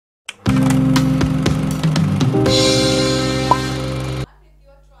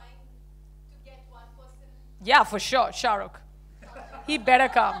Yeah, for sure, Shahrukh. He better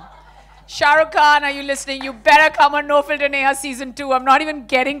come. Shahrukh Khan, are you listening? You better come on No Filter Neha season 2. I'm not even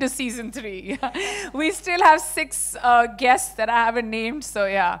getting to season 3. We still have 6 guests that I haven't named, so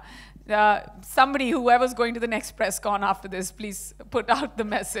yeah. Somebody, whoever's going to the next press con after this, please put out the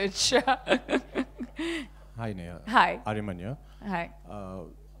message. Hi, Neha. Hi. Arimanya. Hi.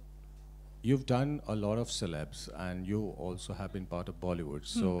 You've done a lot of celebs, and you also have been part of Bollywood.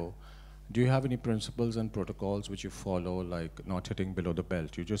 So, do you have any principles and protocols which you follow, like not hitting below the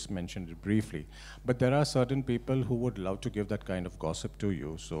belt? You just mentioned it briefly. But there are certain people who would love to give that kind of gossip to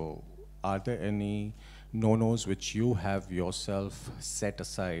you. So, are there any no-nos which you have yourself set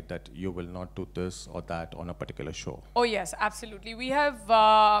aside that you will not do this or that on a particular show? Oh, yes, absolutely. We have,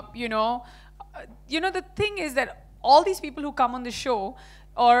 the thing is that all these people who come on the show,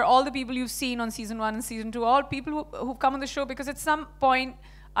 or all the people you've seen on season 1 and season 2, all people who've come on the show because at some point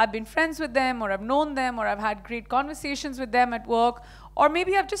I've been friends with them, or I've known them, or I've had great conversations with them at work, or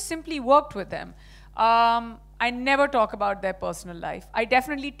maybe I've just simply worked with them. I never talk about their personal life. I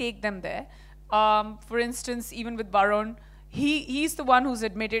definitely take them there. For instance, even with Varun, he's the one who's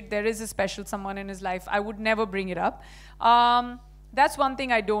admitted there is a special someone in his life. I would never bring it up. That's one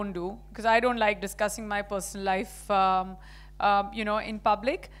thing I don't do, because I don't like discussing my personal life in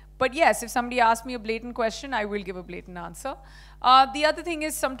public. But yes, if somebody asks me a blatant question, I will give a blatant answer. The other thing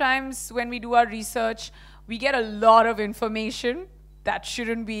is, sometimes when we do our research, we get a lot of information that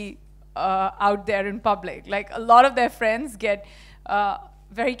shouldn't be out there in public. Like, a lot of their friends get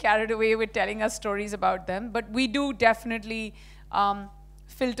very carried away with telling us stories about them. But we do definitely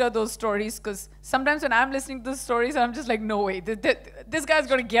filter those stories, because sometimes when I'm listening to those stories, I'm just like, no way, this guy's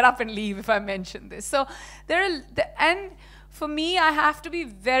going to get up and leave if I mention this. So and for me, I have to be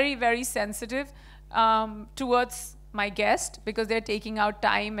very, very sensitive towards my guest, because they're taking out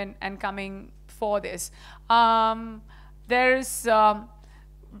time and coming for this. There's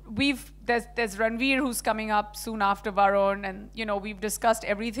Ranveer who's coming up soon after Varun, and we've discussed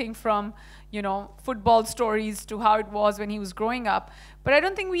everything from football stories to how it was when he was growing up. But I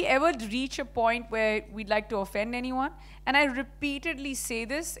don't think we ever reach a point where we'd like to offend anyone. And I repeatedly say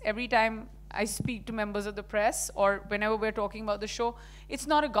this every time I speak to members of the press, or whenever we're talking about the show. It's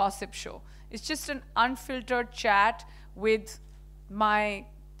not a gossip show. It's just an unfiltered chat with my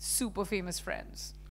super famous friends.